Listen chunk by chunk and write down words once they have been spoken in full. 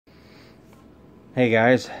Hey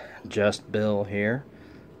guys, Just Bill here,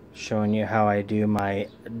 showing you how I do my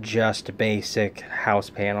just basic house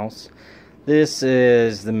panels. This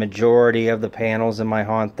is the majority of the panels in my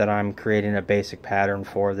haunt that I'm creating a basic pattern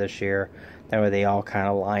for this year. That way they all kind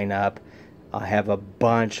of line up. I have a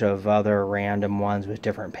bunch of other random ones with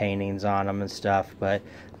different paintings on them and stuff, but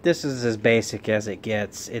this is as basic as it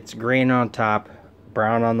gets. It's green on top,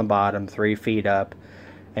 brown on the bottom, 3 feet up,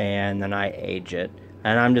 and then I age it.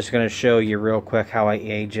 And I'm just going to show you real quick how I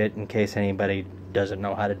age it in case anybody doesn't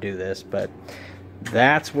know how to do this. But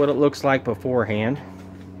that's what it looks like beforehand.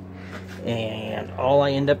 And all I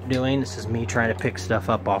end up doing, this is me trying to pick stuff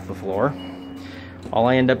up off the floor. All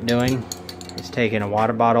I end up doing is taking a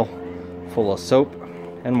water bottle full of soap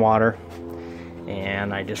and water,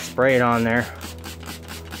 and I just spray it on there.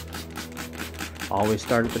 Always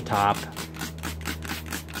start at the top.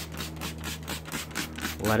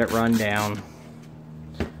 Let it run down.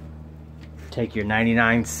 Take your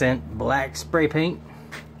 99-cent black spray paint,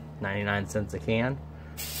 99 cents a can,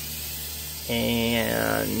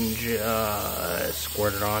 and just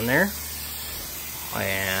squirt it on there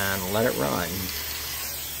and let it run.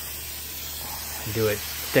 Do it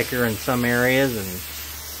thicker in some areas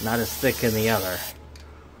and not as thick in the other.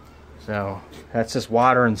 So that's just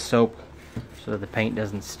water and soap so that the paint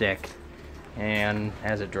doesn't stick, and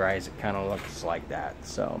as it dries it kind of looks like that.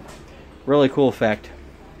 So really cool effect.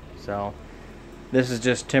 So this is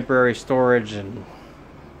just temporary storage, and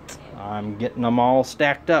I'm getting them all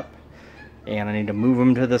stacked up, and I need to move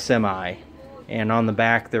them to the semi. And on the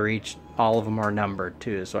back, all of them are numbered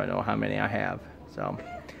too, so I know how many I have. So,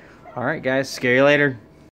 all right, guys, see you later.